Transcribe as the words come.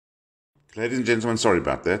Ladies and gentlemen, sorry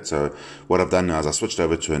about that. So what I've done now is I switched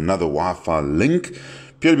over to another Wi-Fi link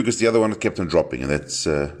purely because the other one kept on dropping, and that's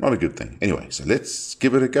not a good thing. Anyway, so let's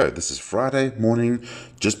give it a go. This is Friday morning,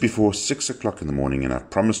 just before 6 o'clock in the morning, and I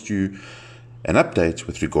promised you an update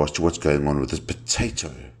with regards to what's going on with this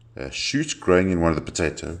potato shoot growing in one of the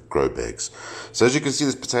potato grow bags. So as you can see,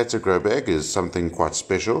 this potato grow bag is something quite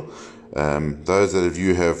special. Those of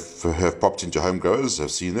you have popped into Home Growers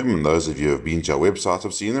have seen them, and those of you who have been to our website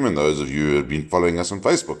have seen them, and those of you who have been following us on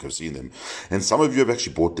Facebook have seen them, and some of you have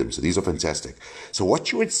actually bought them, so these are fantastic. So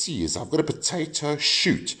what you would see is I've got a potato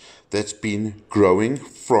shoot that's been growing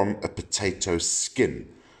from a potato skin.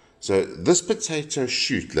 So this potato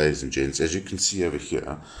shoot, ladies and gents, as you can see over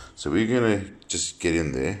here, so we're going to just get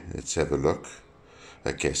in there. Let's have a look.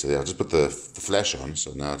 Okay, so there, I'll just put the flash on,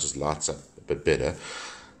 so now it just lights up a bit better.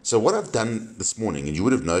 So what I've done this morning, and you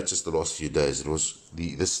would have noticed the last few days, it was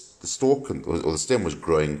the stalk or the stem was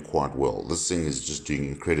growing quite well. This thing is just doing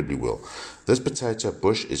incredibly well. This potato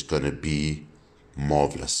bush is going to be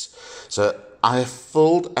marvelous. So I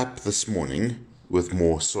filled up this morning with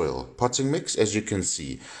more soil potting mix, as you can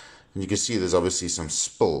see. And you can see there's obviously some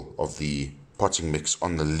spill of the potting mix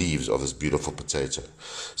on the leaves of this beautiful potato.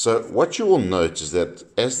 So what you will note is that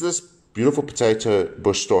as this beautiful potato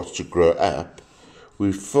bush starts to grow up,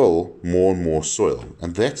 we fill more and more soil.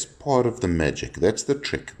 And that's part of the magic. That's the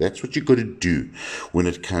trick. That's what you've got to do when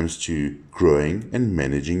it comes to growing and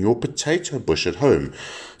managing your potato bush at home.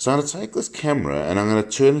 So I'm going to take this camera and I'm going to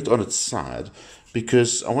turn it on its side,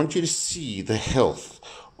 because I want you to see the health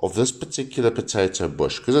of this particular potato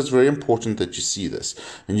bush, because it's very important that you see this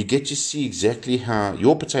and you get to see exactly how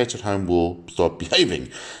your potato at home will start behaving.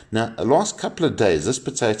 Now, the last couple of days, this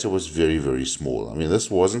potato was very, very small. I mean, this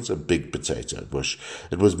wasn't a big potato bush.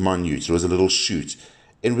 It was minute. It was a little shoot.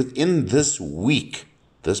 And within this week,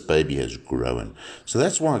 this baby has grown. So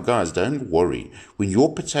that's why, guys, don't worry. When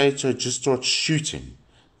your potato just starts shooting,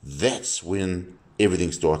 that's when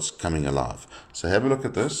everything starts coming alive. So have a look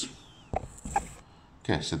at this.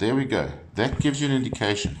 Okay, so there we go. That gives you an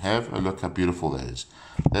indication. Have a look how beautiful that is.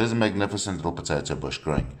 That is a magnificent little potato bush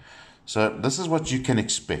growing. So this is what you can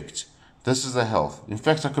expect. This is the health. In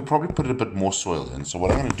fact, I could probably put a bit more soil in. So what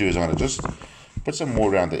I'm going to do is I'm going to just put some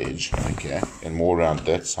more around the edge, okay, and more around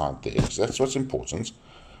that side, the edge. That's what's important.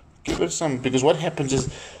 Give it some, because what happens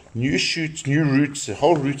is new shoots, new roots, the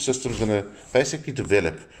whole root system is going to basically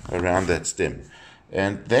develop around that stem.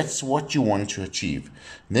 And that's what you want to achieve.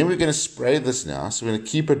 And then we're going to spray this now. So we're going to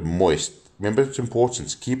keep it moist. Remember, it's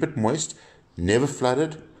important. Keep it moist. Never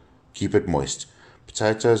flooded. Keep it moist.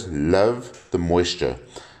 Potatoes love the moisture.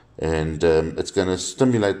 And it's going to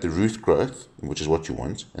stimulate the root growth, which is what you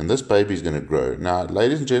want. And this baby is going to grow. Now,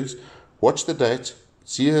 ladies and gents, watch the date.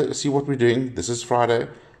 See what we're doing. This is Friday.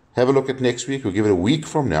 Have a look at next week. We'll give it a week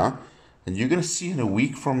from now. And you're going to see in a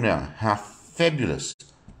week from now how fabulous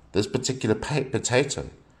this particular potato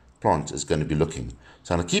plant is going to be looking.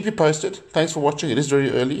 So I'm going to keep you posted. Thanks for watching. It is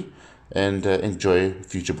very early, and enjoy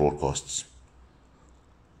future broadcasts.